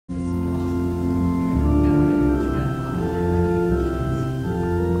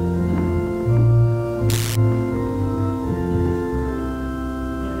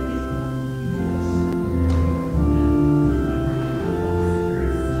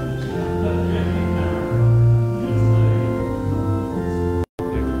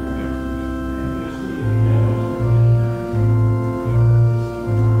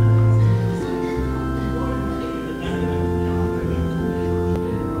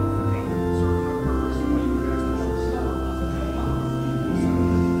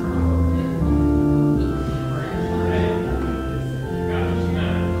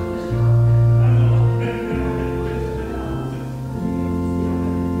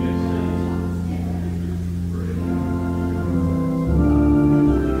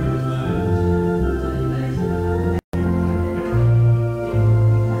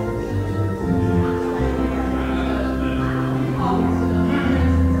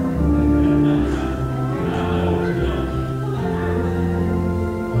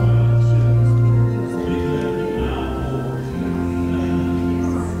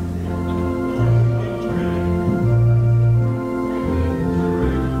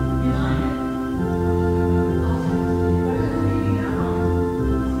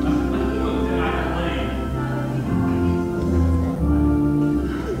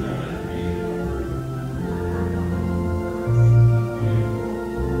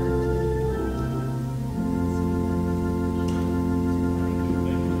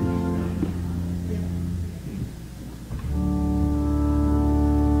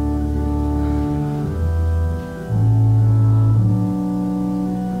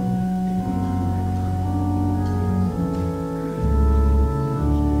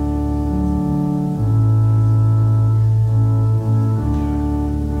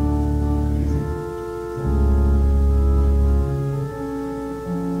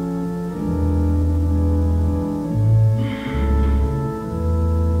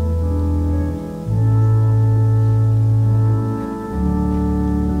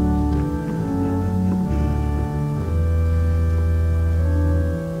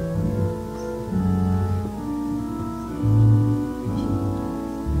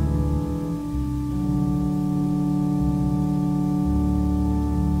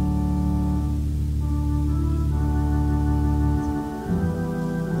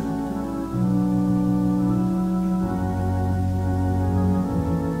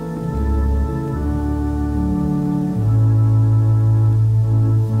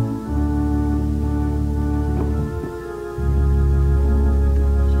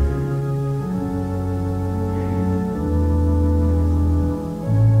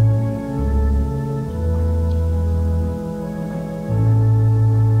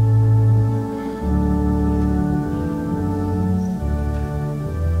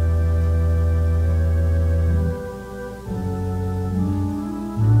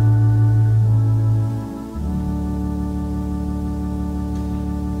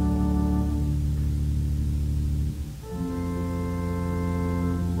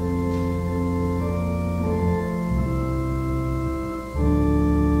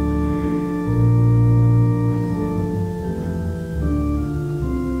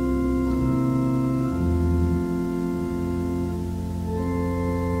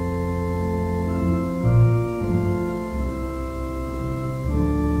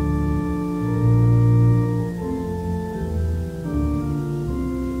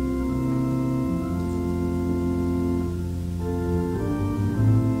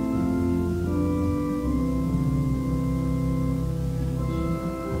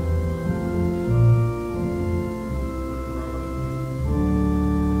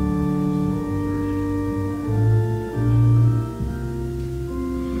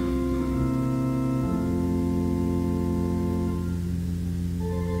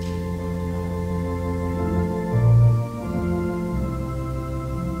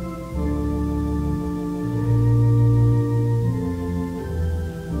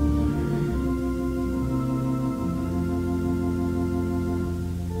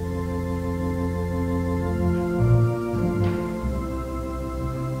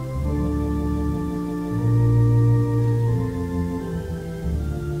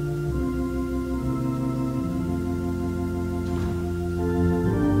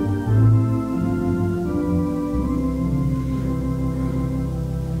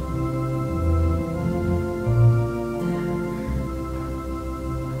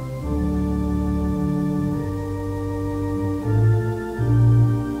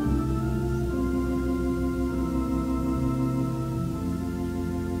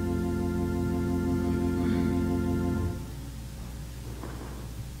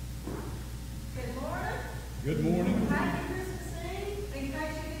Good morning. Happy Christmas Eve. In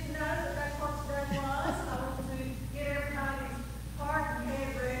case you didn't know that that's what today was, I want to get everybody's heart and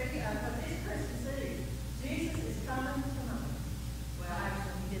head ready. But this Christmas Eve, Jesus is coming tonight. Well,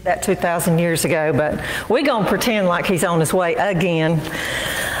 actually, he did that 2,000 years ago, but we're going to pretend like he's on his way again.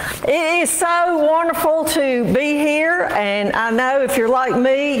 It is so wonderful to be here, and I know if you're like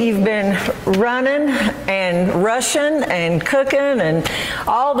me, you've been running and rushing and cooking and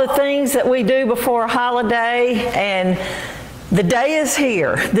all the things that we do before a holiday, and the day is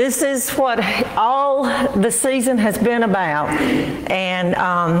here. This is what all the season has been about, and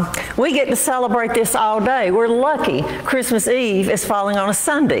we get to celebrate this all day. We're lucky Christmas Eve is falling on a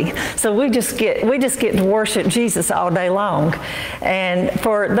Sunday, so we just get to worship Jesus all day long. And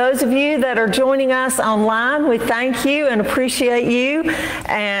for those of you that are joining us online, we thank you and appreciate you.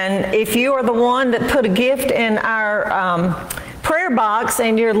 And if you are the one that put a gift in our prayer box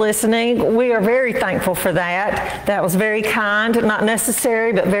and you're listening, we are very thankful for that. That was very kind, not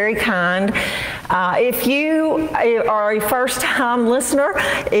necessary, but very kind. If you are a first-time listener,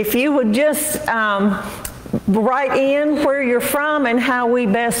 if you would just write in where you're from and how we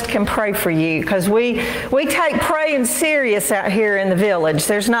best can pray for you, because we take praying serious out here in the village.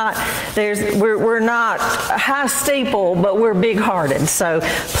 We're not high steeple, but we're big-hearted. So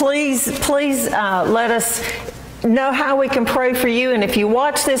please let us know how we can pray for you. And if you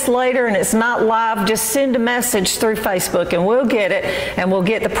watch this later and it's not live, just send a message through Facebook and we'll get it, and we'll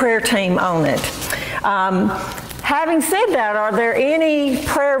get the prayer team on it. Having said that, are there any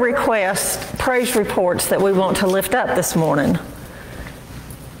prayer requests, praise reports that we want to lift up this morning?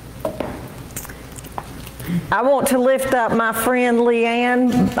 I want to lift up my friend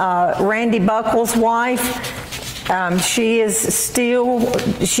Leanne, Randy Buckle's wife. She's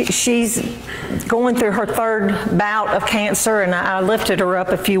going through her third bout of cancer, and I lifted her up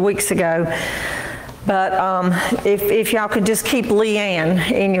a few weeks ago. But if y'all could just keep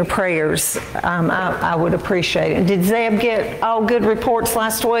Leanne in your prayers, I would appreciate it. Did Zeb get all good reports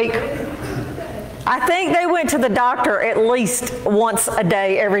last week? I think they went to the doctor at least once a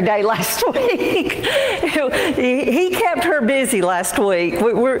day, every day last week. He kept her busy last week.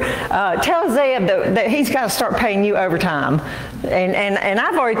 Tell Zeb that he's got to start paying you overtime. And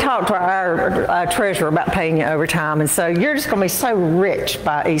I've already talked to our treasurer about paying you overtime. And so you're just going to be so rich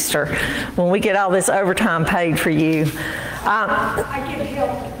by Easter when we get all this overtime paid for you. I get help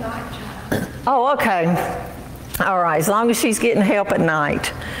at night. Oh, okay. All right, as long as she's getting help at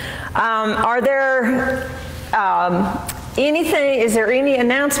night. Are there is there any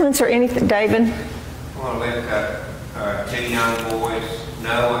announcements or anything, David? I want to lift up two young boys,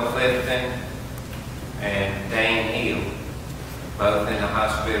 Noah Clifton and Dane Hill, both in the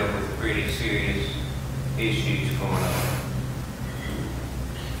hospital with pretty serious issues going on.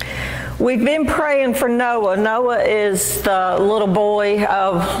 We've been praying for Noah. Noah is the little boy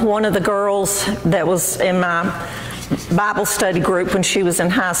of one of the girls that was in my Bible study group when she was in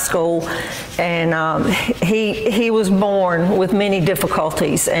high school, and he was born with many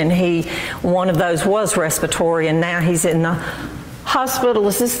difficulties, and one of those was respiratory, and now he's in the hospital.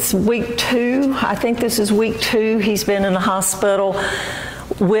 Is this week 2? I think this is week 2. He's been in the hospital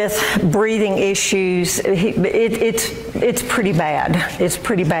with breathing issues. It's pretty bad. It's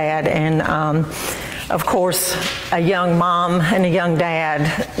pretty bad, and of course, a young mom and a young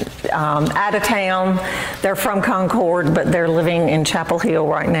dad out of town. They're from Concord, but they're living in Chapel Hill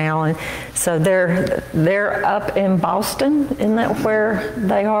right now, and so they're up in Boston. Isn't that where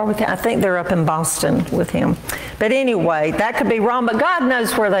they are with him? I think they're up in Boston with him. But anyway, that could be wrong, but God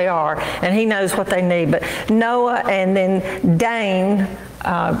knows where they are, and He knows what they need. But Noah and then Dane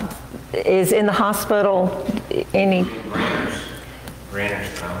is in the hospital. Renters,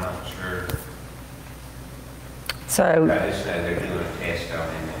 I'm not sure. So I just know they're doing a test on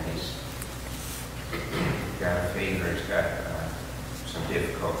him, and he's got a fever. He's got some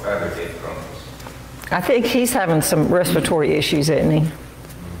other difficulties. I think he's having some respiratory issues, isn't he?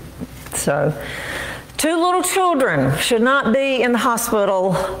 So, 2 little children should not be in the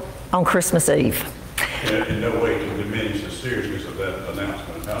hospital on Christmas Eve. In no way to diminish the seriousness of that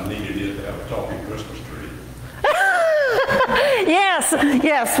announcement, how neat it is to have a talking Christmas tree.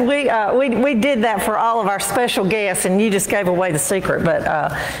 Yes, we did that for all of our special guests, and you just gave away the secret. But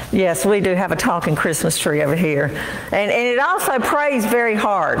yes, we do have a talking Christmas tree over here, and it also prays very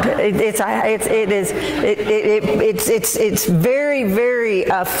hard. It's very, very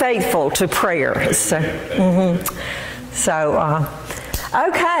faithful to prayer. So.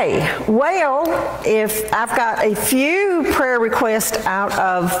 Okay, well, if I've got a few prayer requests out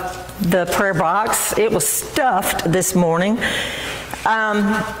of the prayer box. It was stuffed this morning.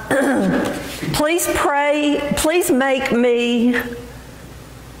 Please pray, please make me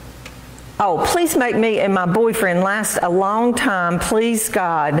and my boyfriend last a long time. Please,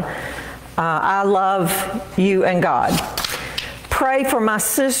 God. I love you and God. Pray for my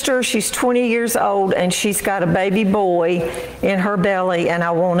sister. She's 20 years old and she's got a baby boy in her belly, and I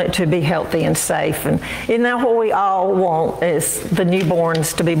want it to be healthy and safe. And isn't that what we all want, is the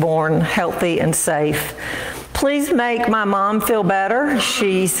newborns to be born healthy and safe? Please make my mom feel better.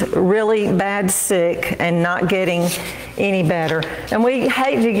 She's really bad sick and not getting any better. And we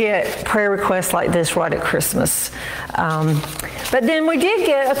hate to get prayer requests like this right at Christmas. But then we did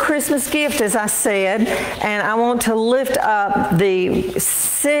get a Christmas gift, as I said, and I want to lift up the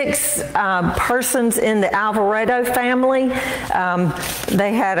 6 persons in the Alvarado family.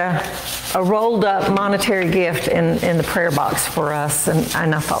 They had a rolled up monetary gift in the prayer box for us,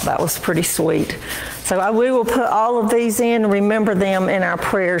 and I thought that was pretty sweet. So we will put all of these in and remember them in our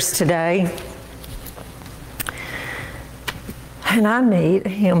prayers today. And I need a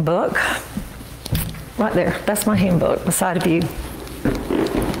hymn book. Right there. That's my hymn book beside of you.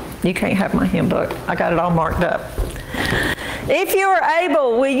 You can't have my hymn book. I got it all marked up. If you are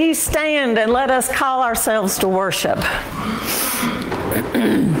able, will you stand and let us call ourselves to worship?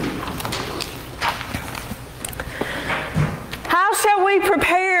 How shall we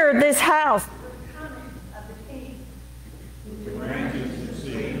prepare this house?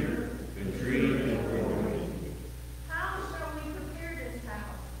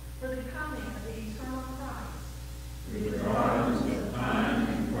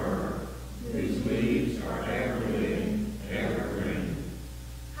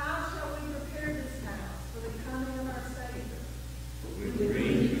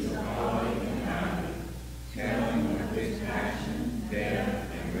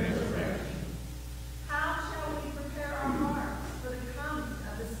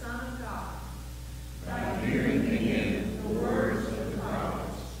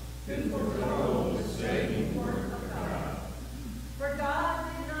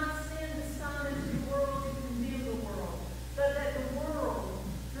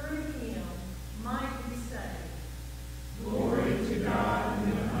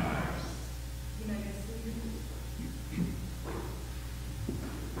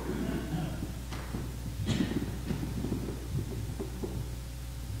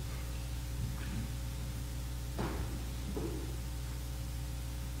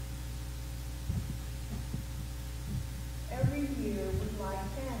 Every year we light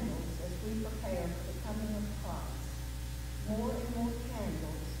candles as we prepare for the coming of Christ. More and more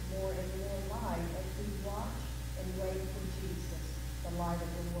candles, more and more light as we watch and wait for Jesus, the light of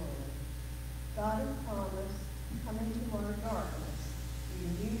the world. God has promised, come into our darkness,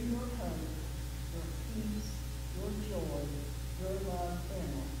 renew your hope, your peace, your joy, your love in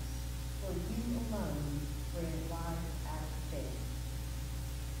us. For you alone bring life out of death.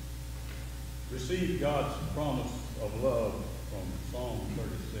 Receive God's promise of love from Psalm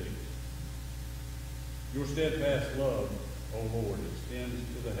 36. Your steadfast love, O Lord, extends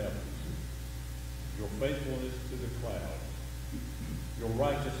to the heavens. Your faithfulness to the clouds. Your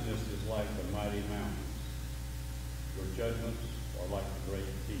righteousness is like the mighty mountains. Your judgments are like the great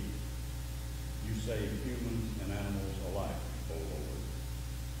deep. You save humans and animals alike, O Lord.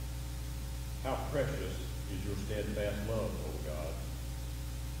 How precious is your steadfast love, O God.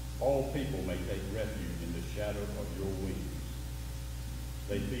 All people may take refuge in the shadow of your wings.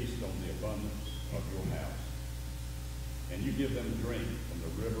 They feast on the abundance of your house, and you give them drink from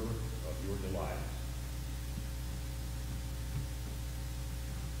the river of your delights.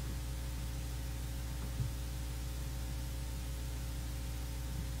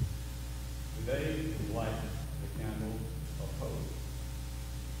 Today we light the candle of hope.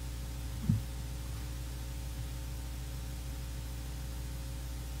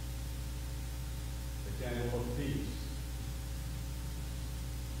 The candle of peace.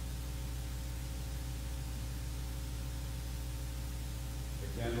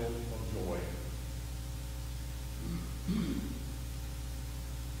 The candle of joy.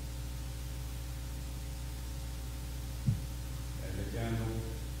 And the candle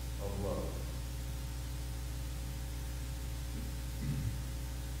of love.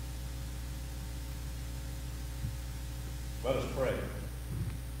 Let us pray.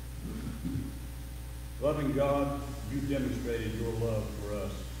 Loving God, you demonstrated your love for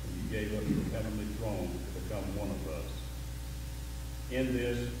us when you gave up your heavenly throne to become one of us. In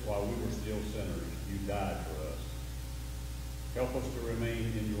this, while we were still sinners, you died for us. Help us to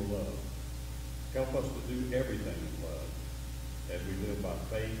remain in your love. Help us to do everything in love as we live by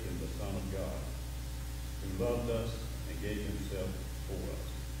faith in the Son of God, who loved us and gave himself for us.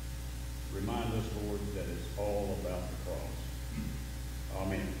 Remind us, Lord, that it's all about the cross.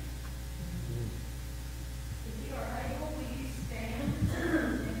 Amen. If you are able, will you stand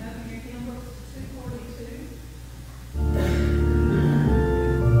and open your hymn books to 242?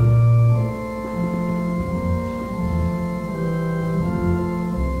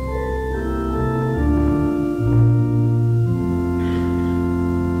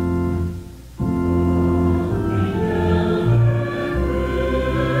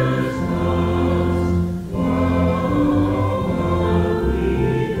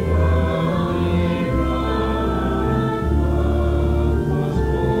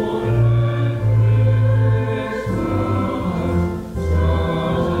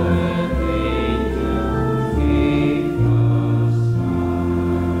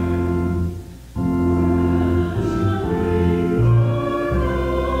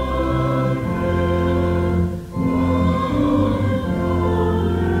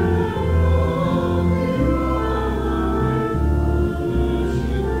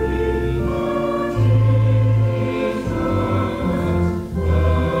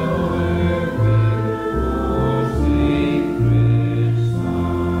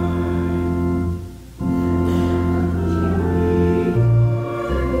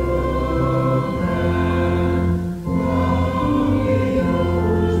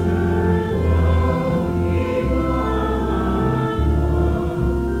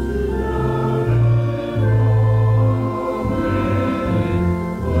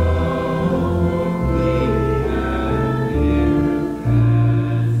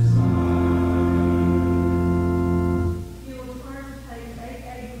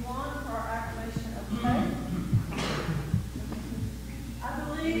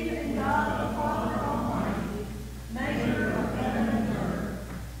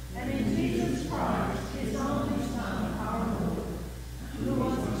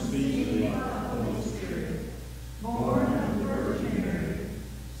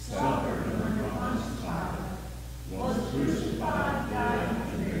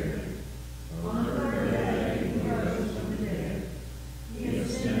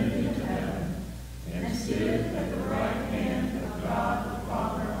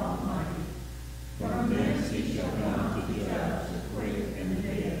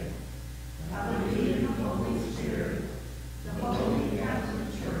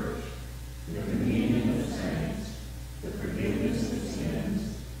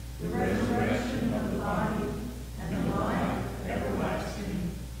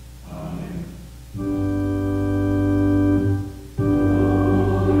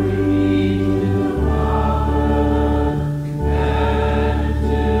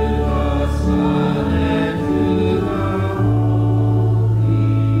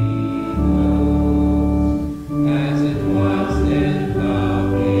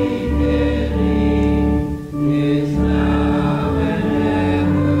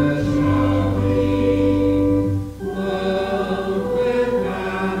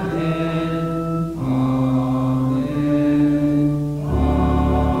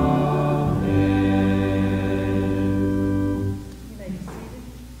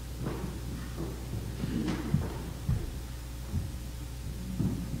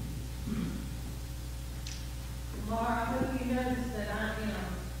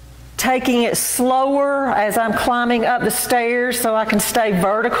 Taking it slower as I'm climbing up the stairs so I can stay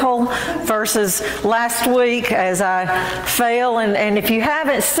vertical versus last week as I fell. And if you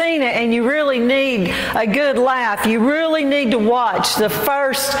haven't seen it and you really need a good laugh, you really need to watch the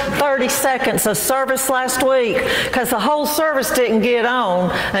first 30 seconds of service last week, because the whole service didn't get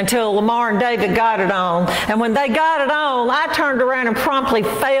on until Lamar and David got it on. And when they got it on, I turned around and promptly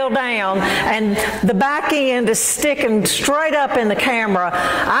fell down, and the back end is sticking straight up in the camera.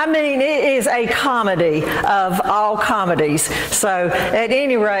 I mean, it is a comedy of all comedies. So at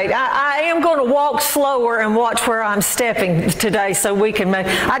any rate, I am going to walk slower and watch where I'm stepping today so we can make.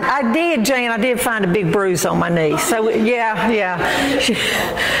 I did, Jane, I did find a big bruise on my knee. So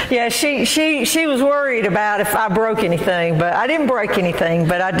she was worried about if I broke anything, but I didn't break anything,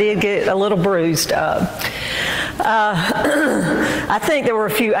 but I did get a little bruised up. I think there were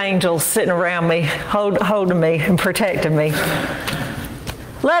a few angels sitting around me, holding me and protecting me.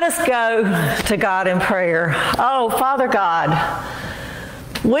 Let us go to God in prayer. Oh, Father God,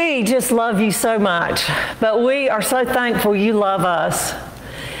 we just love you so much, but we are so thankful you love us.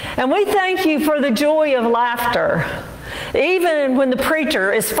 And we thank you for the joy of laughter. Even when the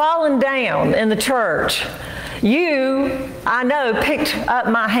preacher is falling down in the church, you, I know, picked up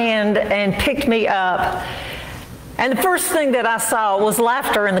my hand and picked me up And the first thing that I saw was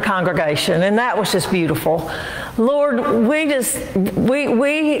laughter in the congregation, and that was just beautiful. Lord,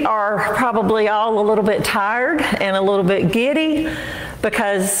 we are probably all a little bit tired and a little bit giddy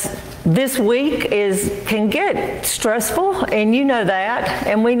because this week can get stressful, and you know that,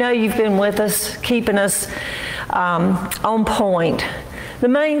 and we know you've been with us, keeping us on point. The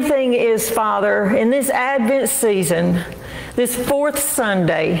main thing is, Father, in this Advent season, this fourth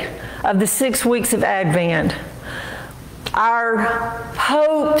Sunday of the 6 weeks of Advent, our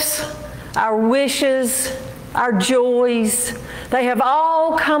hopes, our wishes, our joys, they have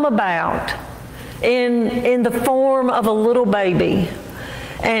all come about in the form of a little baby.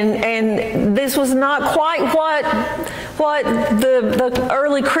 And this was not quite what the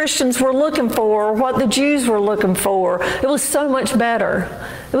early Christians were looking for, or what the Jews were looking for. It was so much better.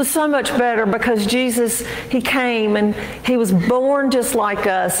 It was so much better because Jesus, He came and He was born just like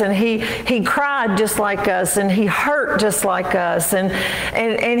us, and He cried just like us, and He hurt just like us, and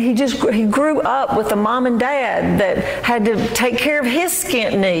He grew up with a mom and dad that had to take care of His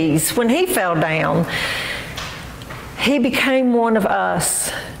skint knees when He fell down. He became one of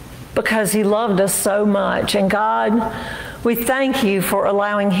us because He loved us so much. And God, we thank You for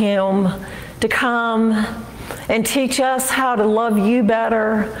allowing Him to come and teach us how to love You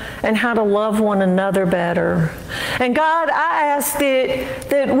better and how to love one another better. And God, I ask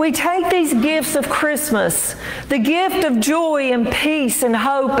that we take these gifts of Christmas, the gift of joy and peace and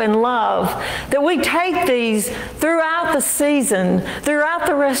hope and love, that we take these throughout the season, throughout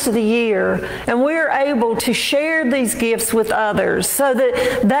the rest of the year, and we're able to share these gifts with others so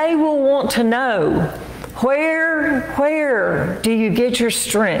that they will want to know, where do you get your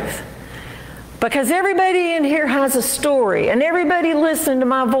strength? Because everybody in here has a story, and everybody listening to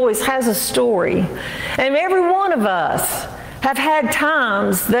my voice has a story. And every one of us have had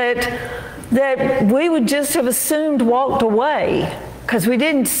times that we would just have assumed walked away because we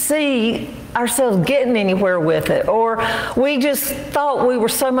didn't see ourselves getting anywhere with it, or we just thought we were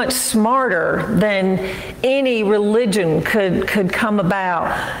so much smarter than any religion could come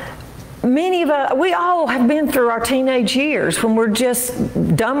about. Many of us, we all have been through our teenage years when we're just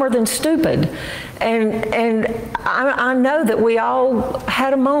dumber than stupid. And I know that we all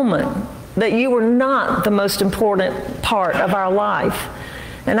had a moment that you were not the most important part of our life.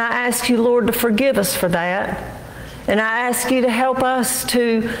 And I ask You, Lord, to forgive us for that. And I ask You to help us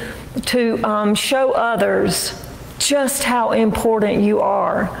to show others just how important You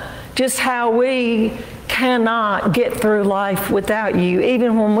are, just how we cannot get through life without You.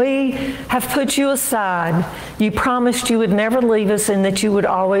 Even when we have put You aside, You promised You would never leave us and that You would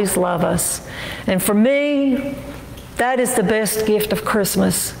always love us. And for me, that is the best gift of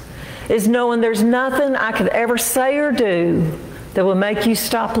Christmas, is knowing there's nothing I could ever say or do that will make You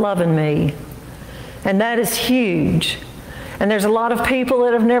stop loving me. And that is huge. And there's a lot of people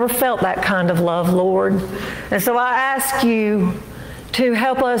that have never felt that kind of love, Lord. And so I ask You to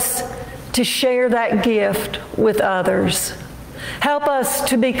help us to share that gift with others. Help us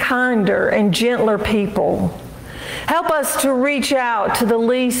to be kinder and gentler people. Help us to reach out to the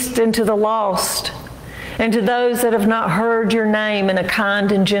least and to the lost, and to those that have not heard Your name in a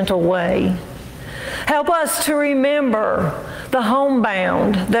kind and gentle way. Help us to remember the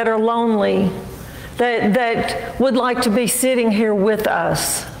homebound that are lonely, that would like to be sitting here with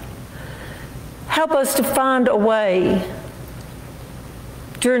us. Help us to find a way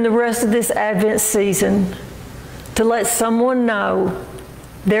during the rest of this Advent season to let someone know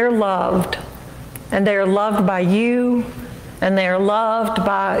they're loved, and they are loved by You, and they are loved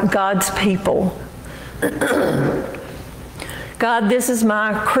by God's people. God, this is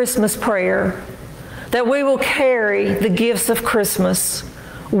my Christmas prayer, that we will carry the gifts of Christmas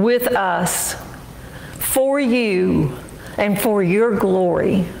with us for You and for Your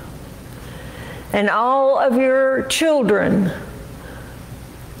glory. And all of Your children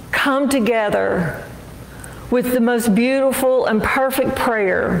come together with the most beautiful and perfect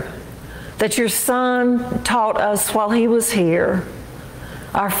prayer that Your Son taught us while He was here.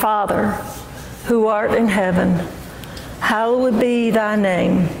 Our Father, who art in heaven, hallowed be Thy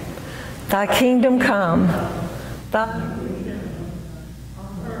name. Thy kingdom come, Thy will be done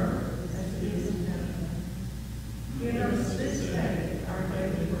on earth as it is in heaven. Give us this day our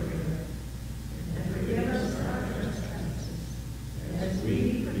daily bread, and forgive us our trespasses, as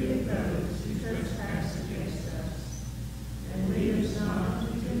we forgive those who trespass against us. And lead us not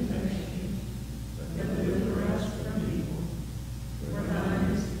into temptation, but deliver us from evil. For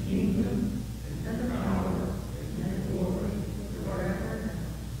Thine is the kingdom, and the power, and the glory, forever and ever.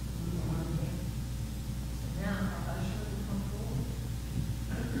 Amen. Now,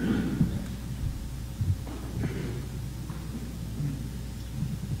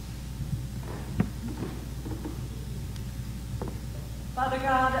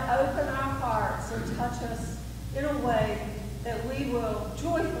 God, to open our hearts and touch us in a way that we will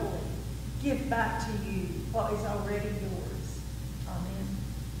joyfully give back to you what is already yours.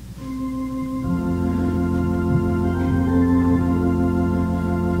 Amen.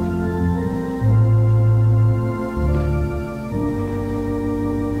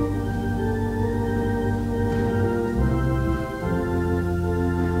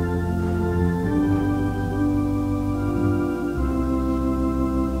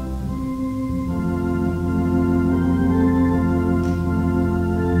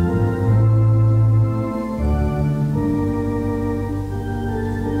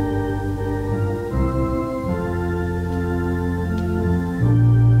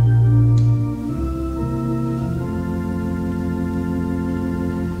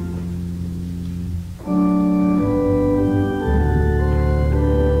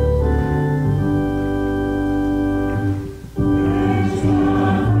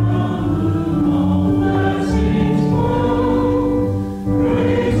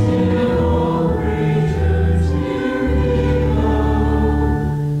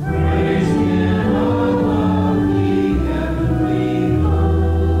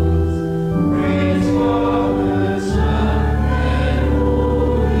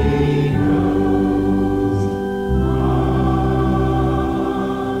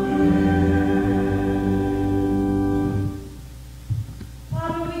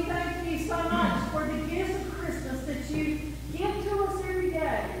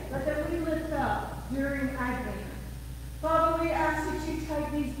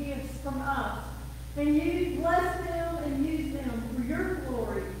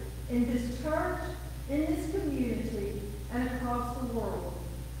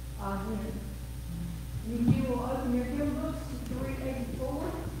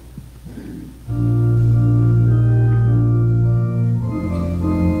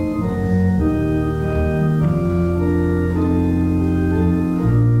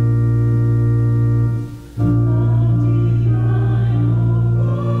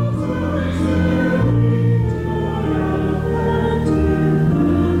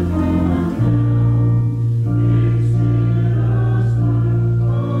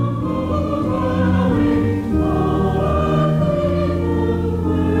 Oh,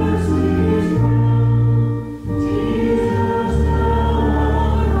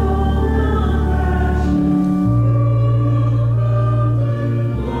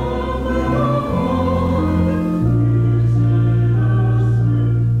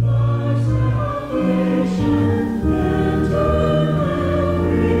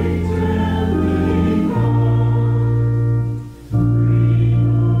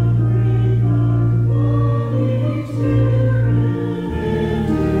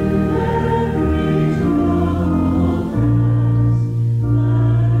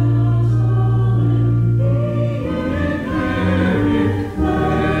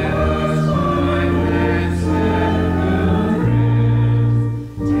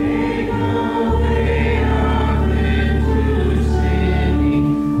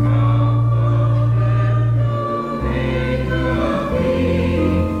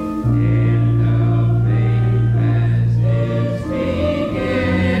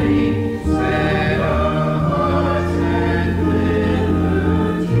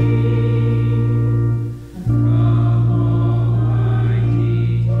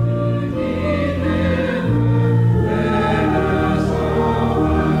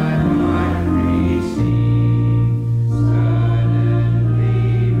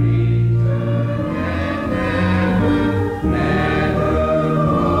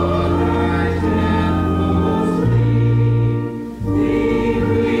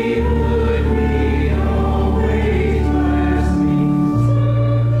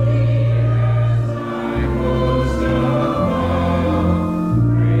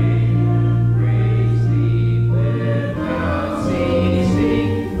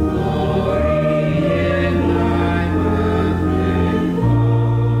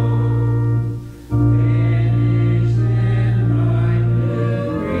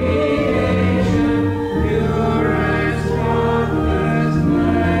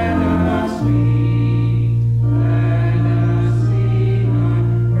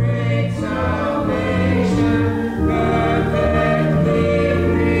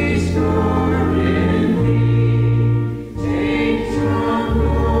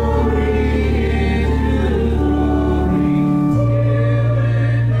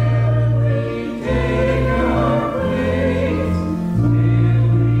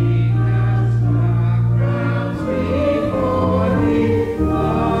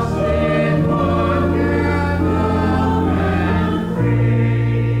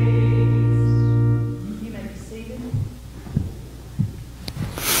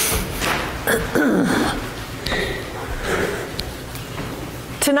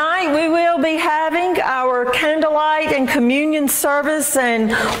 service and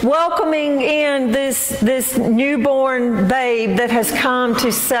welcoming in this newborn babe that has come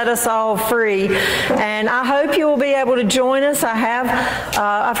to set us all free. And I hope you will be able to join us.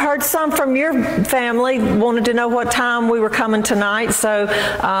 I've heard some from your family wanted to know what time we were coming tonight. So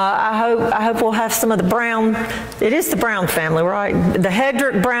I hope we'll have some of the Brown. It is the Brown family, right? The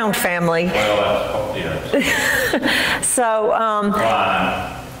Hedrick Brown family. Well, yes. So,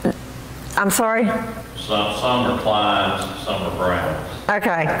 Klein. I'm sorry? Some are Kleins, some are Browns.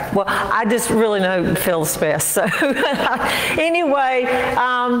 Okay. Well, I just really know Phil's best. So anyway,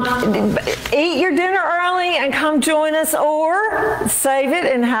 eat your dinner early and come join us, or save it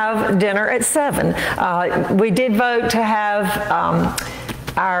and have dinner at 7. We did vote to have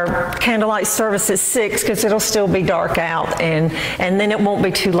our candlelight service at 6 because it'll still be dark out, and then it won't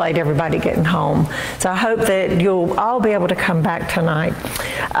be too late, everybody getting home. So I hope that you'll all be able to come back tonight.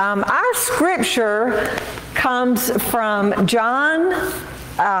 Our scripture comes from John,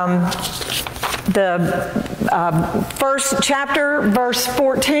 the first chapter, verse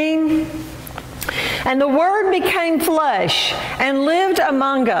 14. And the Word became flesh and lived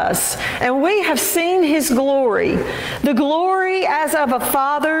among us, and we have seen His glory, the glory as of a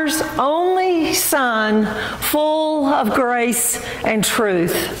Father's only Son, full of grace and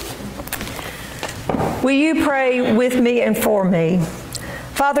truth. Will you pray with me and for me?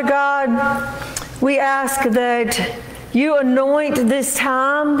 Father God, we ask that you anoint this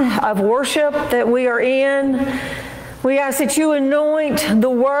time of worship that we are in. We ask that you anoint the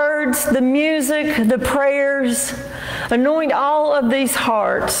words, the music, the prayers, anoint all of these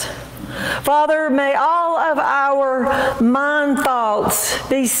hearts. Father, may all of our mind thoughts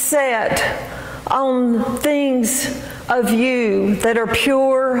be set on things of you that are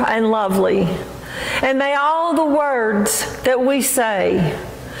pure and lovely. And may all the words that we say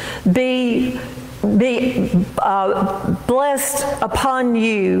be blessed upon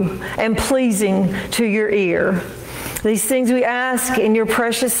you and pleasing to your ear. These things we ask in your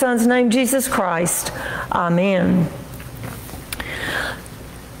precious Son's name, Jesus Christ. Amen.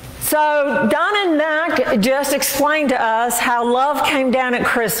 So Donna and Mac just explained to us how love came down at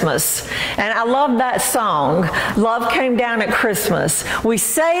Christmas. And I love that song, Love Came Down at Christmas. We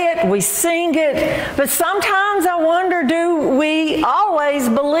say it, we sing it, but sometimes I wonder, do we always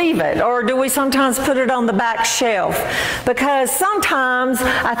believe it? Or do we sometimes put it on the back shelf? Because sometimes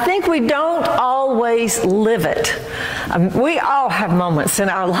I think we don't always live it. We all have moments in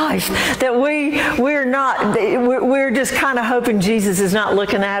our life that we're just kind of hoping Jesus is not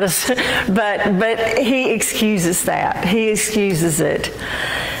looking at us. But he excuses that. He excuses it.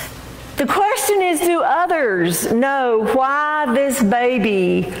 The question is, do others know why this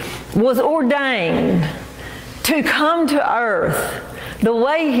baby was ordained to come to earth the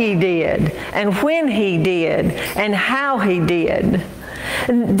way he did, and when he did, and how he did?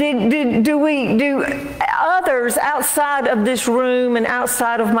 Do others outside of this room and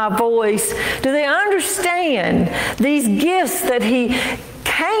outside of my voice, do they understand these gifts that he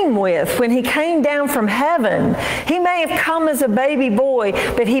came with when he came down from heaven? He may have come as a baby boy,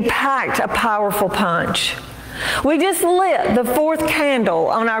 but he packed a powerful punch. We just lit the 4th candle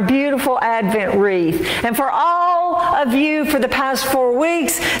on our beautiful Advent wreath. And for all of you for the past 4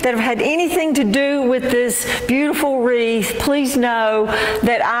 weeks that have had anything to do with this beautiful wreath, please know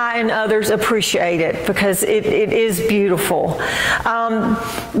that I and others appreciate it, because it is beautiful.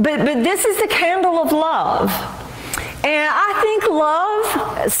 But this is the candle of love. And I think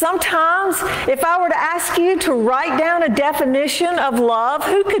love, sometimes, if I were to ask you to write down a definition of love,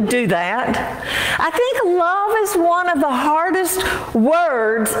 who could do that? I think love is one of the hardest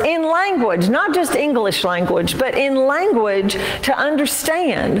words in language, not just English language, but in language to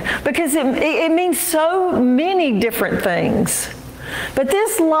understand, because it means so many different things. But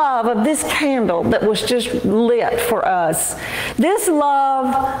this love of this candle that was just lit for us, this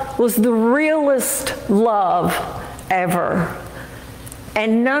love was the realest love ever.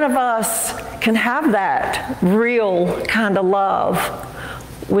 And none of us can have that real kind of love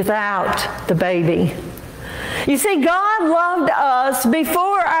without the baby. You see, God loved us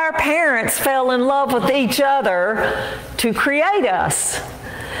before our parents fell in love with each other to create us.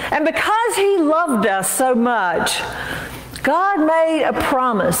 And because He loved us so much, God made a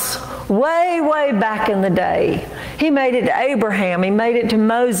promise way, way back in the day. He made it to Abraham. He made it to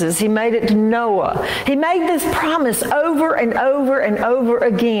Moses. He made it to Noah. He made this promise over and over and over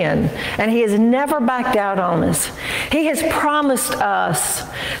again, and He has never backed out on us. He has promised us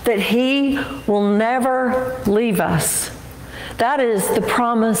that He will never leave us. That is the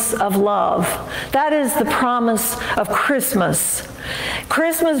promise of love. That is the promise of Christmas.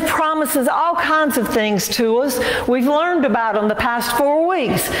 Christmas promises all kinds of things to us. We've learned about them the past 4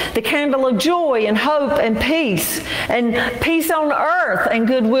 weeks. The candle of joy and hope and peace on earth and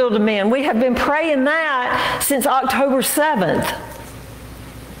goodwill to men. We have been praying that since October 7th.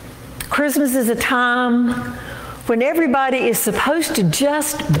 Christmas is a time when everybody is supposed to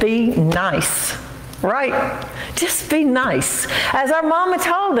just be nice. Right? Just be nice. As our mama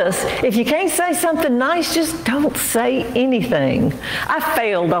told us, if you can't say something nice, just don't say anything. I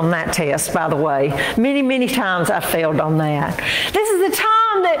failed on that test, by the way. Many, many times I failed on that. This is the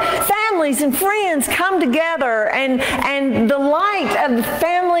time that families and friends come together and the light of the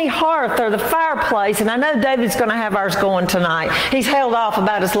family hearth or the fireplace, and I know David's going to have ours going tonight. He's held off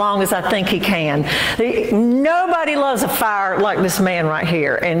about as long as I think he can. Nobody loves a fire like this man right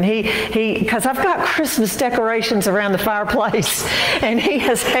here. And because I've got Christmas decorations around the fireplace, and he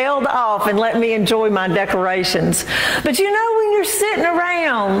has held off and let me enjoy my decorations. But you know, when you're sitting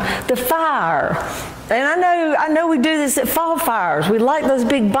around the fire, and I know we do this at fall fires. We light those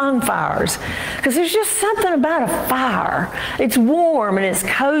big bonfires because there's just something about a fire. It's warm and it's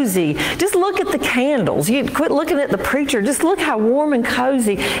cozy. Just look at the candles. You quit looking at the preacher. Just look how warm and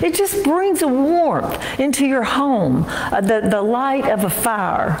cozy. It just brings a warmth into your home, the light of a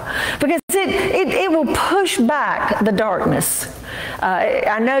fire, because it will push back the darkness.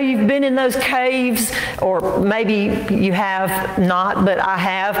 I know you've been in those caves, or maybe you have not, but I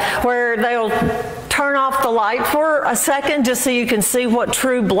have, where they'll turn off the light for a second just so you can see what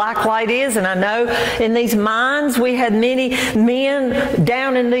true black light is. And I know in these mines, we had many men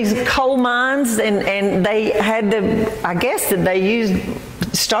down in these coal mines, and they had to, I guess that they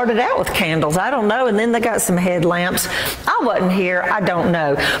started out with candles, I don't know, and then they got some headlamps. I wasn't here, I don't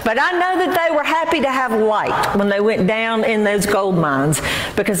know. But I know that they were happy to have light when they went down in those gold mines,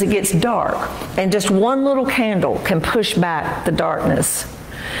 because it gets dark, and just one little candle can push back the darkness.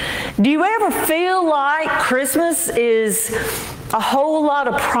 Do you ever feel like Christmas is a whole lot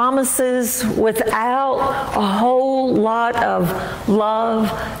of promises without a whole lot of love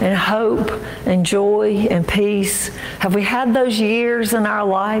and hope and joy and peace? Have we had those years in our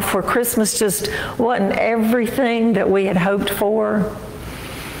life where Christmas just wasn't everything that we had hoped for?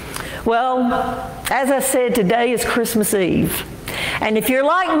 Well, as I said, today is Christmas Eve. And if you're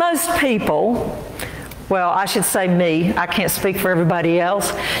like most people, well, I should say me, I can't speak for everybody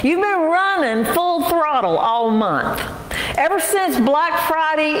else, you've been running full throttle all month. Ever since Black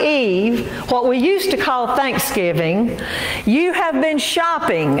Friday Eve, what we used to call Thanksgiving, you have been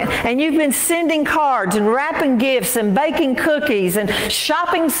shopping, and you've been sending cards and wrapping gifts and baking cookies and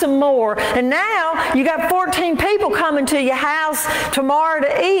shopping some more. And now you got 14 people coming to your house tomorrow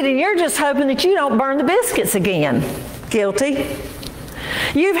to eat, and you're just hoping that you don't burn the biscuits again. Guilty.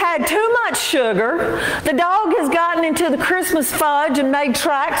 You've had too much sugar. The dog has gotten into the Christmas fudge and made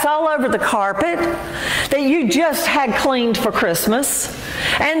tracks all over the carpet that you just had cleaned for Christmas.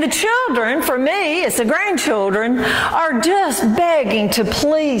 And the children, for me, it's the grandchildren, are just begging to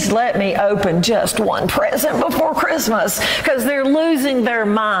please let me open just one present before Christmas because they're losing their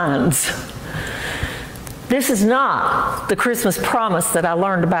minds. This is not the Christmas promise that I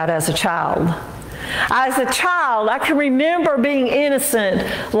learned about as a child. As a child, I can remember being innocent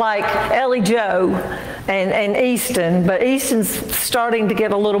like Ellie Joe and Easton, but Easton's starting to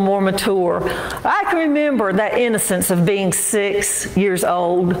get a little more mature. I can remember that innocence of being 6 years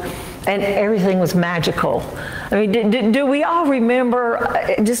old, and everything was magical. I mean, do we all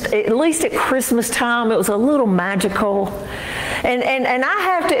remember, just at least at Christmas time, it was a little magical? And I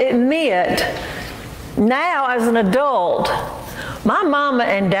have to admit, now as an adult, my mama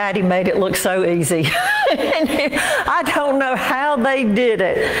and daddy made it look so easy. I don't know how they did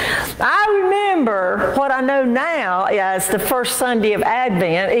it. I remember what I know now as the first Sunday of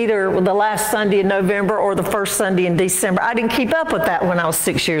Advent, either the last Sunday in November or the first Sunday in December. I didn't keep up with that when I was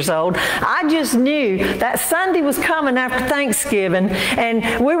 6 years old. I just knew that Sunday was coming after Thanksgiving,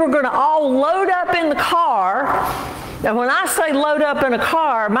 and we were going to all load up in the car. And when I say load up in a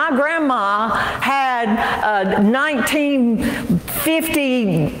car, my grandma had a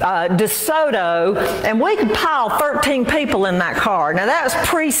 1950 DeSoto, and we could pile 13 people in that car. Now, that was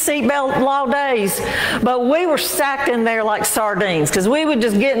pre-seatbelt law days, but we were stacked in there like sardines, because we would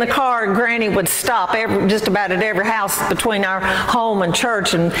just get in the car and Granny would stop just about at every house between our home and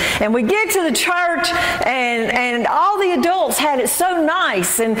church. And we get to the church, and all the adults had it so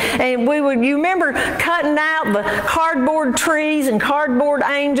nice. And we would, you remember cutting out the cardboard trees and cardboard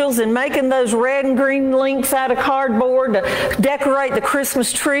angels and making those red and green links out of cardboard to decorate decorate the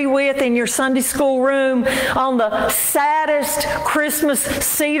Christmas tree with in your Sunday school room on the saddest Christmas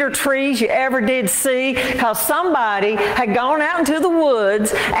cedar trees you ever did see, because somebody had gone out into the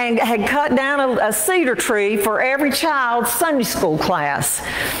woods and had cut down a cedar tree for every child's Sunday school class.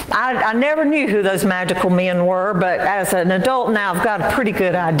 I never knew who those magical men were, but as an adult now, I've got a pretty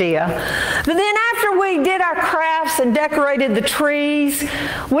good idea. But then after we did our crafts and decorated the trees,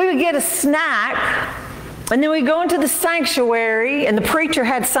 we would get a snack, and then we'd go into the sanctuary, and the preacher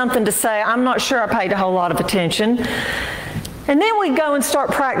had something to say. I'm not sure I paid a whole lot of attention. And then we'd go and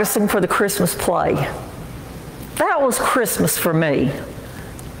start practicing for the Christmas play. That was Christmas for me,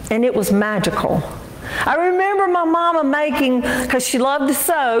 and it was magical. I remember my mama making, because she loved to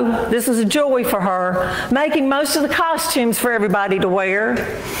sew, this was a joy for her, making most of the costumes for everybody to wear.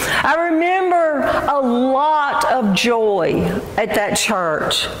 I remember a lot of joy at that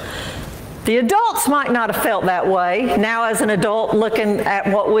church. The adults might not have felt that way. Now as an adult looking at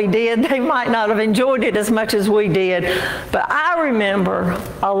what we did, they might not have enjoyed it as much as we did. But I remember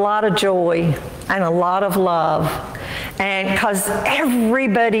a lot of joy and a lot of love. And because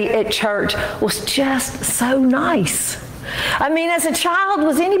everybody at church was just so nice. I mean, as a child,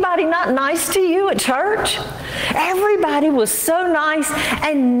 was anybody not nice to you at church? Everybody was so nice,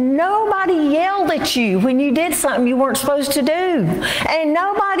 and nobody yelled at you when you did something you weren't supposed to do. And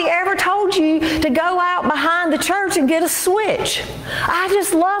nobody ever told you to go out behind the church and get a switch. I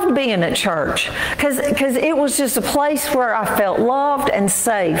just loved being at church because it was just a place where I felt loved and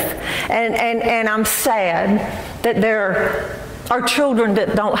safe. And I'm sad that there are children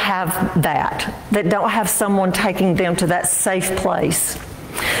that don't have that don't have someone taking them to that safe place.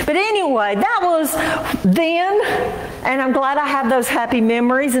 But anyway, that was then, and I'm glad I have those happy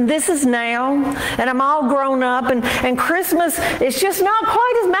memories, and this is now, and I'm all grown up, and Christmas is just not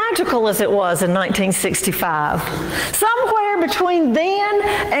quite as magical as it was in 1965. Somewhere between then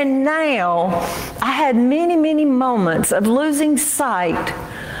and now, I had many, many moments of losing sight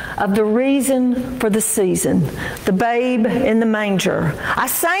of the reason for the season, the babe in the manger. I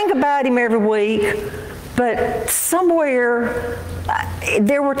sang about him every week, but somewhere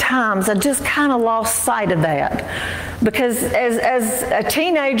there were times I just kind of lost sight of that, because as a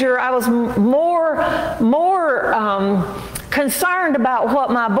teenager I was more concerned about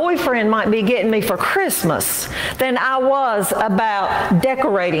what my boyfriend might be getting me for Christmas than I was about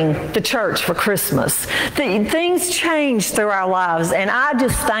decorating the church for Christmas. Things changed through our lives, and I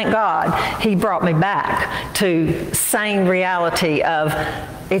just thank God He brought me back to sane reality of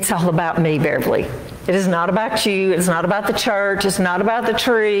it's all about me, Beverly. It is not about you. It's not about the church. It's not about the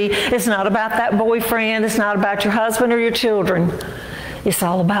tree. It's not about that boyfriend. It's not about your husband or your children. It's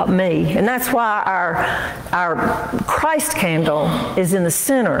all about me. And that's why our Christ candle is in the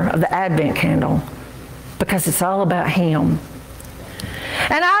center of the Advent candle, because it's all about Him.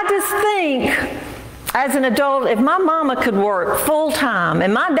 And I just think, as an adult, if my mama could work full time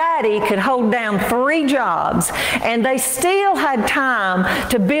and my daddy could hold down 3 jobs and they still had time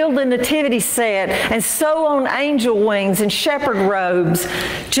to build a nativity set and sew on angel wings and shepherd robes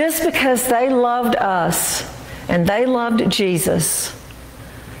just because they loved us and they loved Jesus,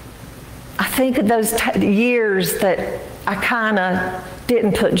 I think of those years that I kind of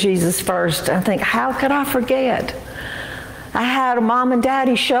didn't put Jesus first. I think, how could I forget? I had a mom and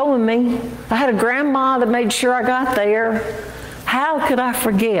daddy showing me. I had a grandma that made sure I got there. How could I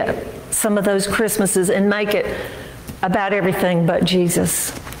forget some of those Christmases and make it about everything but Jesus?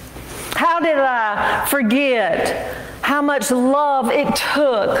 How did I forget how much love it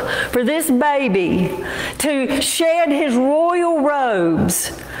took for this baby to shed his royal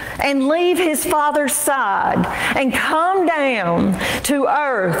robes and leave his father's side and come down to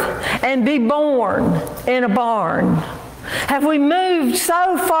earth and be born in a barn? Have we moved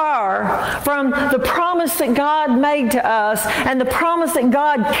so far from the promise that God made to us and the promise that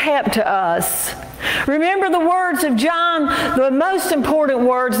God kept to us? Remember the words of John, the most important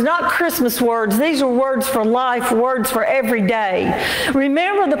words, not Christmas words. These are words for life, words for every day.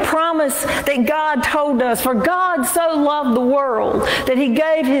 Remember the promise that God told us, for God so loved the world that He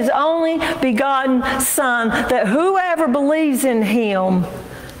gave His only begotten Son, that whoever believes in Him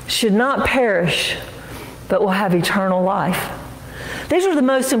should not perish, but will have eternal life. These are the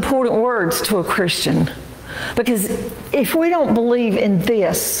most important words to a Christian, because if we don't believe in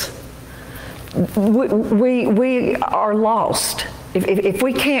this, we are lost. If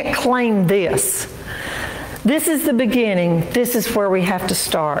we can't claim this, This is the beginning. This is where we have to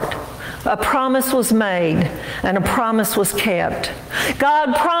start. A promise was made, and a promise was kept.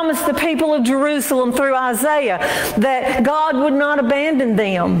 God promised the people of Jerusalem through Isaiah that God would not abandon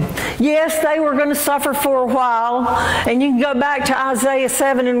them. Yes, they were going to suffer for a while, and you can go back to Isaiah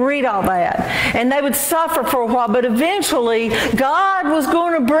 7 and read all that. And they would suffer for a while, but eventually God was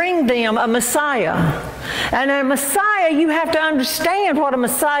going to bring them a Messiah. And a Messiah, you have to understand what a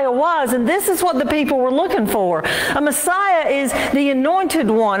Messiah was, and this is what the people were looking for. A Messiah is the anointed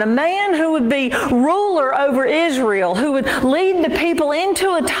one, a man who would be ruler over Israel, who would lead the people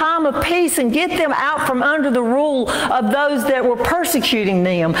into a time of peace and get them out from under the rule of those that were persecuting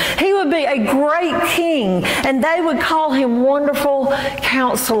them. He would be a great king, and they would call him Wonderful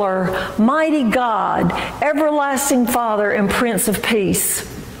Counselor, Mighty God, Everlasting Father, and Prince of Peace.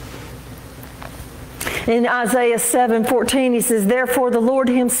 In Isaiah 7:14, he says, "Therefore the Lord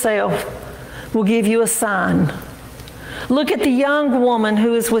himself will give you a sign. Look at the young woman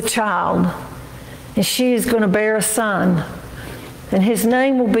who is with child, and she is going to bear a son, and his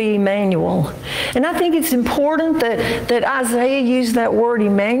name will be Emmanuel." And I think it's important that Isaiah used that word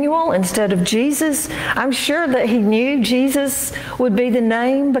Emmanuel instead of Jesus. I'm sure that he knew Jesus would be the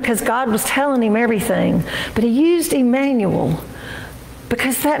name because God was telling him everything. But he used Emmanuel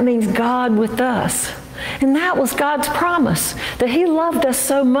because that means God with us. And that was God's promise, that he loved us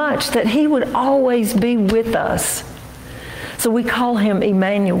so much that he would always be with us. So we call him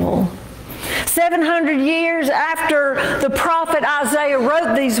Emmanuel. 700 years after the prophet Isaiah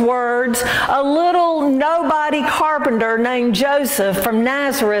wrote these words, a little nobody carpenter named Joseph from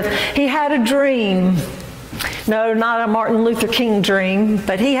Nazareth, he had a dream. No, not a Martin Luther King dream,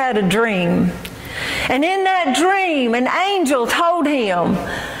 but he had a dream. And in that dream, an angel told him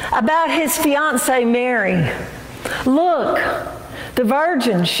about his fiancée Mary. "Look, the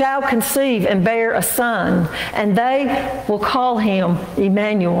virgin shall conceive and bear a son, and they will call him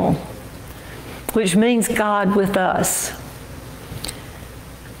Emmanuel," which means God with us.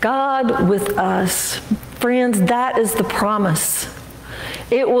 God with us. Friends, that is the promise.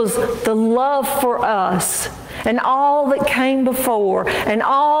 It was the love for us and all that came before and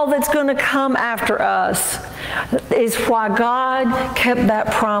all that's going to come after us is why God kept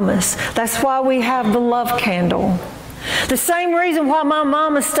that promise. That's why we have the love candle. The same reason why my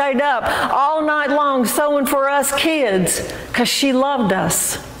mama stayed up all night long sewing for us kids, because she loved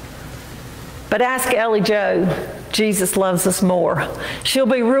us. But ask Ellie Joe, Jesus loves us more. She'll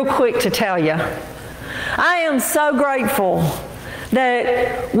be real quick to tell you. I am so grateful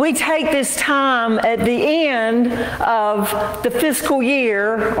that we take this time at the end of the fiscal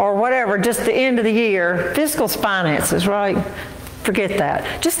year, or whatever, just the end of the year. Fiscal's finances, right? Forget that.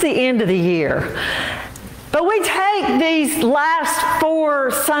 Just the end of the year. But we take these last 4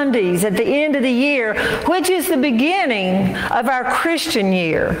 Sundays at the end of the year, which is the beginning of our Christian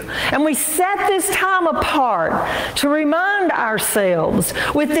year, and we set this time apart to remind ourselves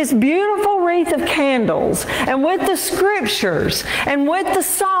with this beautiful wreath of candles and with the scriptures and with the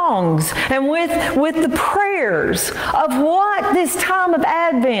songs and with the prayers of what this time of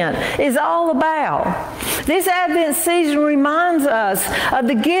Advent is all about. This Advent season reminds us of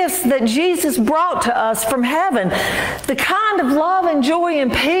the gifts that Jesus brought to us from heaven. The kind of love and joy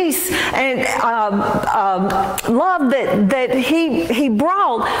and peace and love that he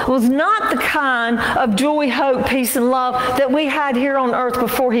brought was not the kind of joy, hope, peace, and love that we had here on earth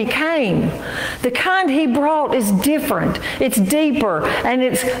before he came. The kind he brought is different. It's deeper, and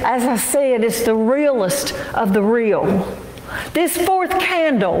it's, as I said, it's the realest of the real. This 4th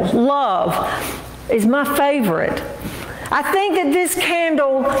candle, love, is my favorite. I think that this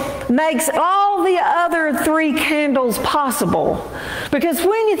candle makes all the other 3 candles possible. Because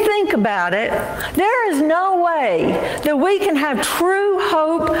when you think about it, there is no way that we can have true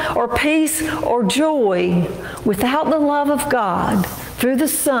hope or peace or joy without the love of God through the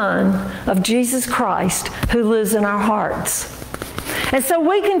Son of Jesus Christ who lives in our hearts. And so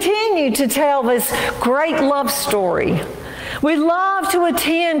we continue to tell this great love story. We love to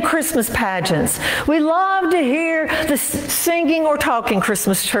attend Christmas pageants. We love to hear the singing or talking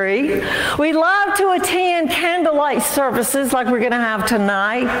Christmas tree. We love to attend candlelight services like we're going to have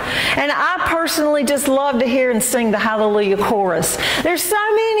tonight. And I personally just love to hear and sing the Hallelujah chorus. There's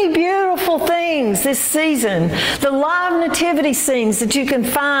so many beautiful things this season. The live nativity scenes that you can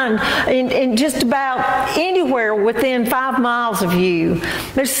find in just about anywhere within 5 miles of you.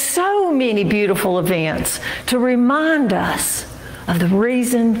 There's so many beautiful events to remind us of the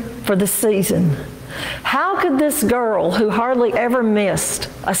reason for the season. How could this girl who hardly ever missed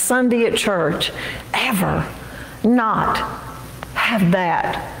a Sunday at church ever not have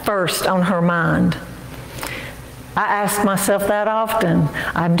that first on her mind? I ask myself that often.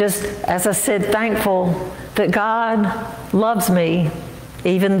 I'm just, as I said, thankful that God loves me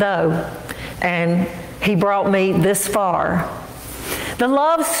even though, and He brought me this far. The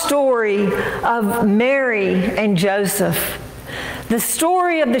love story of Mary and Joseph. The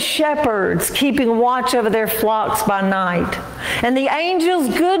story of the shepherds keeping watch over their flocks by night. And the angel's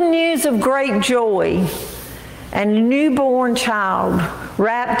good news of great joy. And a newborn child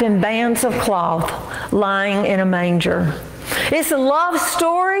wrapped in bands of cloth lying in a manger. It's a love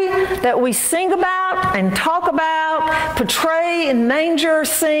story that we sing about and talk about, portray in manger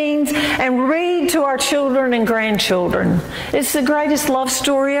scenes, and read to our children and grandchildren. It's the greatest love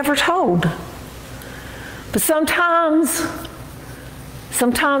story ever told. But sometimes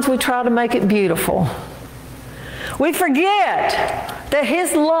we try to make it beautiful. We forget that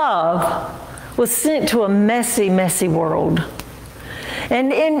His love was sent to a messy, messy world.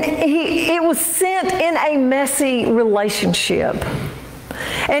 And it was sent in a messy relationship.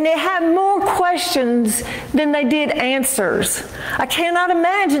 And it had more questions than they did answers. I cannot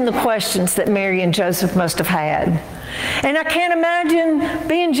imagine the questions that Mary and Joseph must have had. And I can't imagine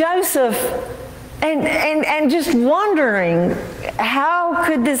being Joseph and just wondering, how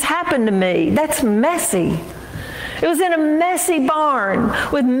could this happen to me? That's messy. It was in a messy barn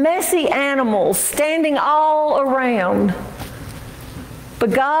with messy animals standing all around.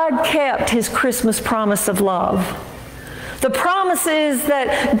 But God kept His Christmas promise of love. The promise is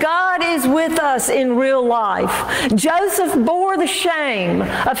that God is with us in real life. Joseph bore the shame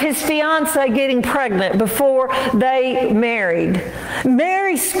of his fiancée getting pregnant before they married.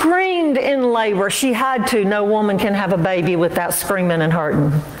 Mary screamed in labor. She had to. No woman can have a baby without screaming and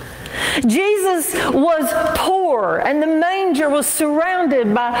hurting. Jesus was poor, and the manger was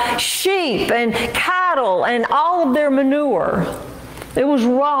surrounded by sheep and cattle and all of their manure. It was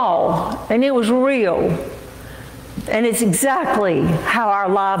raw, and it was real. And it's exactly how our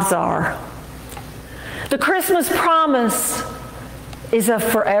lives are. The Christmas promise is a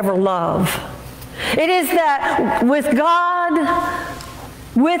forever love. It is that with God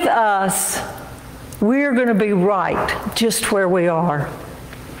with us, we're going to be right just where we are.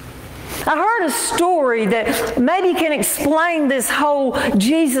 I heard a story that maybe can explain this whole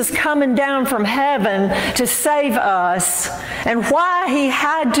Jesus coming down from heaven to save us and why He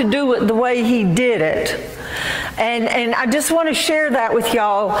had to do it the way He did it. And I just want to share that with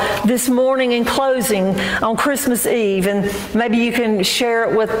y'all this morning in closing on Christmas Eve. And maybe you can share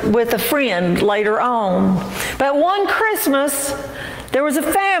it with a friend later on. But one Christmas, there was a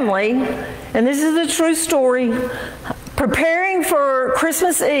family, and this is a true story, preparing for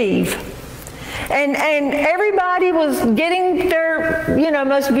Christmas Eve. And everybody was getting their,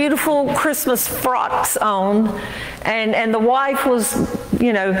 most beautiful Christmas frocks on. And the wife was,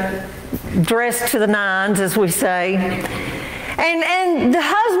 dressed to the nines, as we say. And the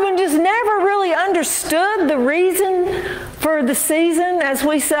husband just never really understood the reason for the season, as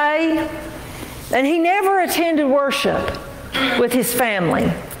we say. And he never attended worship with his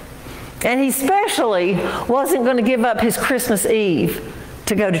family. And he especially wasn't going to give up his Christmas Eve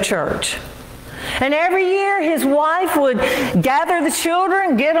to go to church. And every year his wife would gather the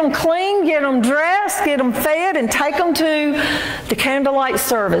children, get them clean, get them dressed, get them fed, and take them to the candlelight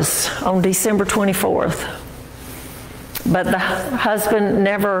service on December 24th. But the husband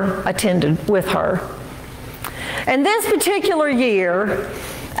never attended with her. And this particular year,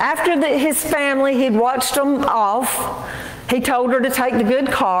 after his family, he'd watched them off, he told her to take the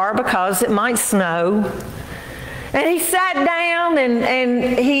good car because it might snow. And he sat down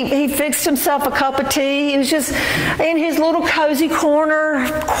and he fixed himself a cup of tea. He was just in his little cozy corner,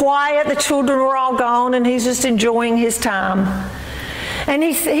 quiet. The children were all gone, and he's just enjoying his time. And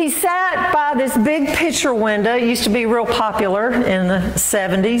he sat by this big picture window. It used to be real popular in the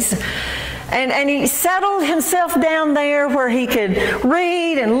 70s. And he settled himself down there where he could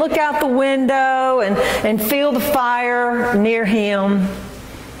read and look out the window and feel the fire near him.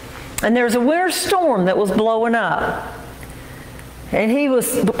 And there was a winter storm that was blowing up. And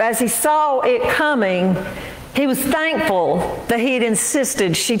as he saw it coming, he was thankful that he had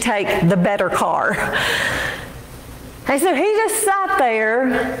insisted she take the better car. And so he just sat there,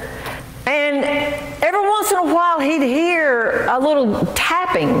 and every once in a while he'd hear a little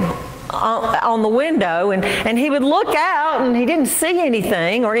tapping on the window, and he would look out, and he didn't see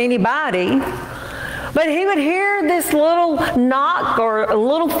anything or anybody. But he would hear this little knock or a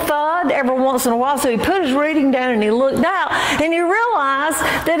little thud every once in a while. So he put his reading down and he looked out, and he realized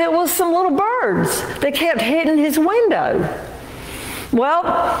that it was some little birds that kept hitting his window. Well,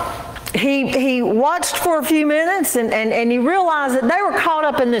 he watched for a few minutes and he realized that they were caught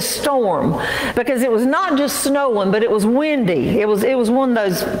up in this storm, because it was not just snowing, but it was windy. It was one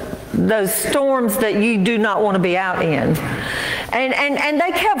of those storms that you do not want to be out in. And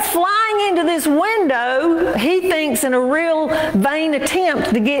they kept flying into this window, he thinks in a real vain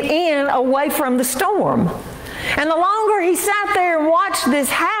attempt to get in away from the storm. And the longer he sat there and watched this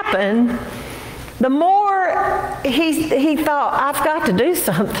happen, the more he thought, I've got to do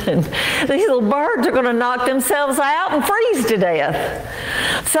something. These little birds are going to knock themselves out and freeze to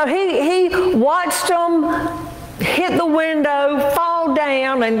death. So he watched them hit the window, fall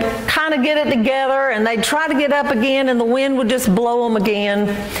down, and kind of get it together, and they'd try to get up again, and the wind would just blow them again.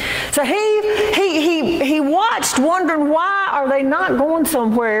 So he watched, wondering, why are they not going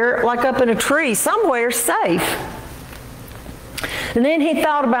somewhere, like up in a tree, somewhere safe? And then he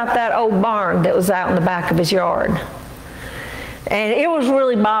thought about that old barn that was out in the back of his yard. And it was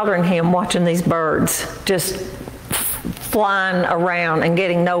really bothering him watching these birds just flying around and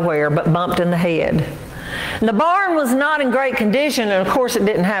getting nowhere but bumped in the head. And the barn was not in great condition, and of course it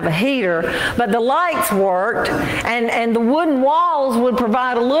didn't have a heater, but the lights worked, and the wooden walls would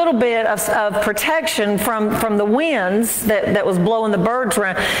provide a little bit of protection from the winds that was blowing the birds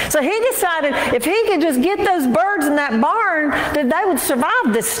around. So he decided if he could just get those birds in that barn, that they would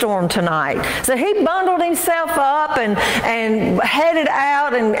survive this storm tonight. So he bundled himself up and headed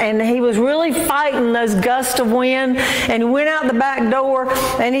out, and he was really fighting those gusts of wind, and he went out the back door,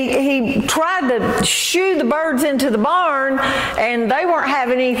 and he tried to shoo the birds into the barn, and they weren't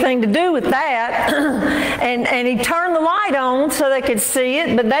having anything to do with that. and he turned the light on so they could see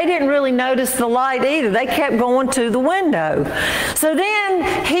it, but they didn't really notice the light either. They kept going to the window. So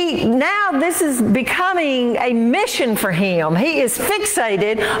then now this is becoming a mission for him. He is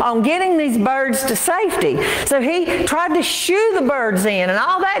fixated on getting these birds to safety. So he tried to shoo the birds in, and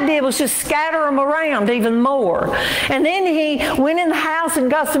all that did was just scatter them around even more. And then he went in the house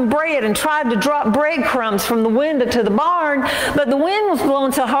and got some bread and tried to drop breadcrumbs from the window to the barn, but the wind was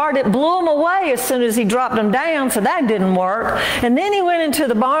blowing so hard it blew them away as soon as he dropped them down, so that didn't work. And then he went into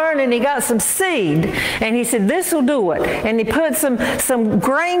the barn and he got some seed, and he said, this will do it. And he put some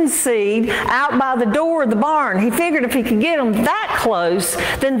grain seed out by the door of the barn. He figured if he could get them that close,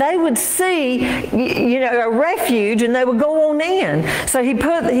 then they would see, a refuge, and they would go on in. So he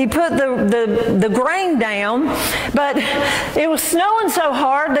put the grain down, but it was snowing so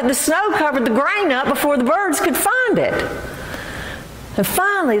hard that the snow covered the grain up before the birds could find it. And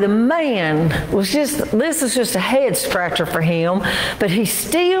finally, the man this is just a head scratcher for him, but he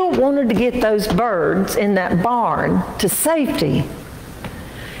still wanted to get those birds in that barn to safety.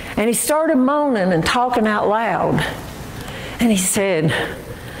 And he started moaning and talking out loud. And he said,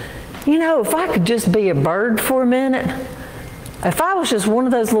 if I could just be a bird for a minute, if I was just one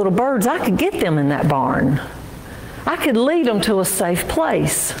of those little birds, I could get them in that barn. I could lead them to a safe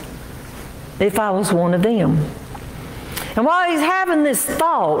place if I was one of them. And while he's having this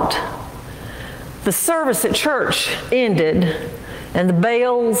thought, the service at church ended and the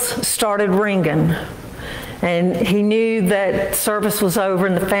bells started ringing. And he knew that service was over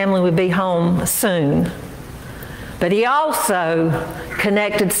and the family would be home soon. But he also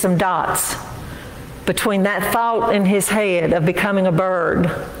connected some dots between that thought in his head of becoming a bird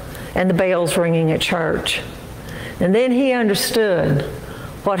and the bells ringing at church. And then he understood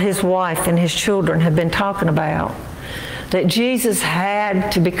what his wife and his children had been talking about, that Jesus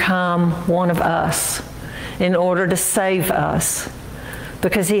had to become one of us in order to save us,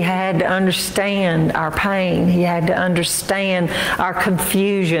 because he had to understand our pain. He had to understand our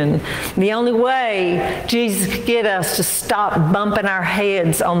confusion. The only way Jesus could get us to stop bumping our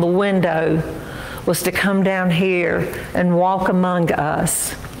heads on the window was to come down here and walk among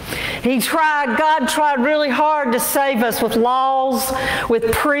us. God tried really hard to save us with laws,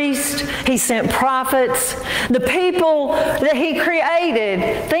 with priests. He sent prophets. The people that he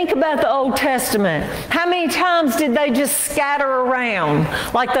created, think about the Old Testament. How many times did they just scatter around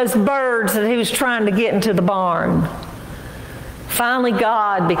like those birds that he was trying to get into the barn? Finally,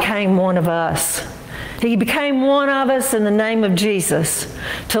 God became one of us. He became one of us in the name of Jesus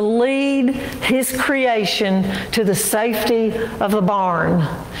to lead his creation to the safety of the barn.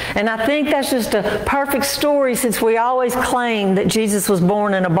 And I think that's just a perfect story, since we always claim that Jesus was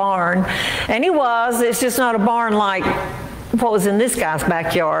born in a barn. And he was. It's just not a barn like what was in this guy's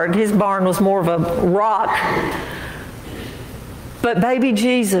backyard. His barn was more of a rock. But baby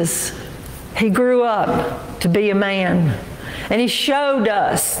Jesus, he grew up to be a man. And he showed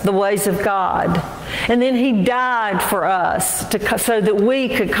us the ways of God. And then he died for us so that we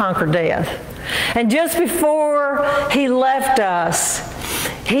could conquer death. And just before he left us,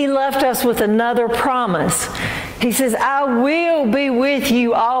 He left us with another promise. He says, I will be with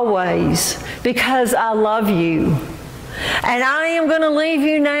you always because I love you. And I am going to leave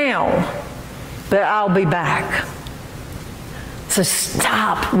you now, but I'll be back. So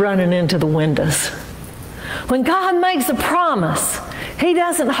stop running into the windows. When God makes a promise, He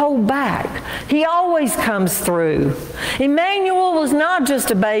doesn't hold back. He always comes through. Emmanuel was not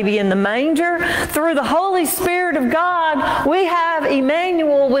just a baby in the manger. Through the Holy Spirit of God, we have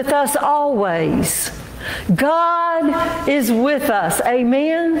Emmanuel with us always. God is with us.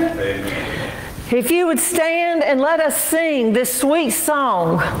 Amen? Amen. If you would stand and let us sing this sweet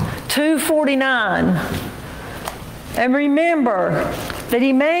song, 249. And remember that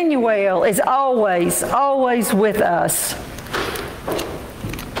Emmanuel is always, always with us.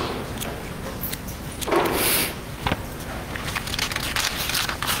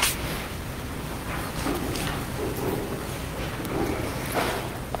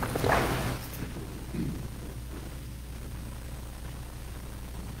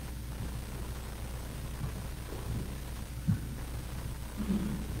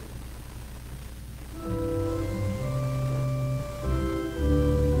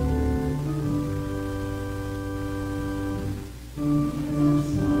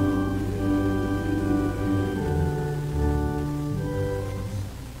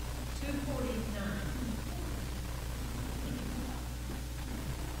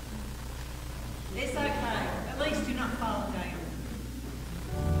 It's okay. At least do not fall down.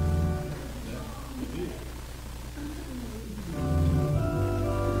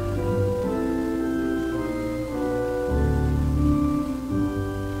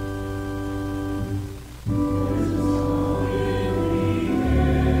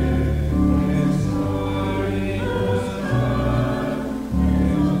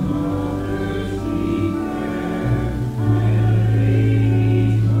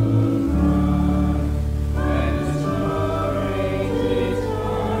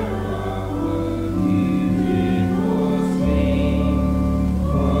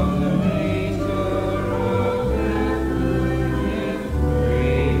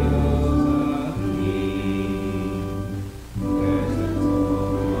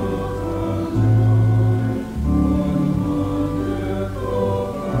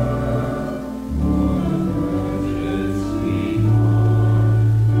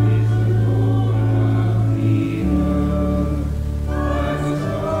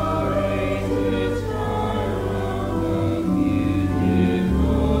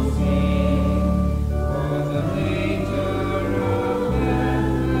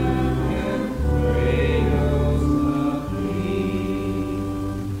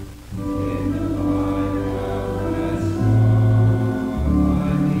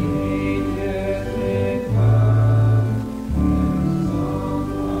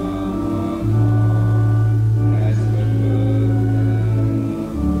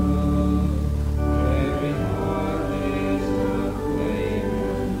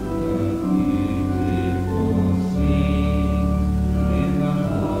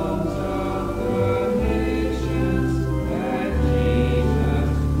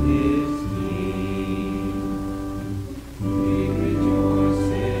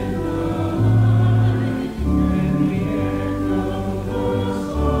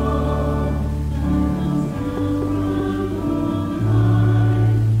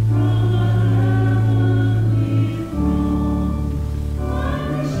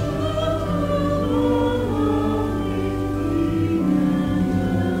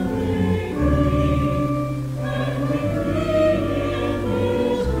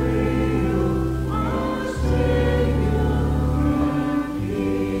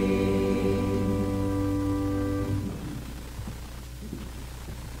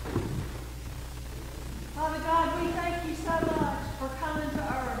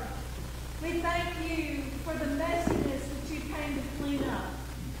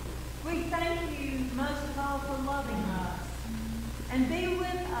 And be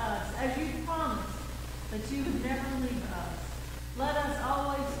with us as you promised that you would never leave us. Let us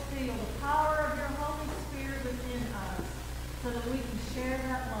always feel the power of your Holy Spirit within us so that we can share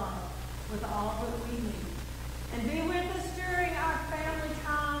that love with all that we need. And be with us during our family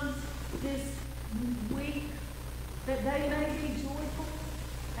times this week, that they may be joyful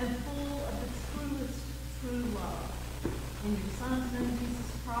and full of the truest, true love. In your Son's name,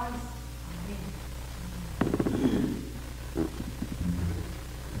 Jesus Christ. Amen.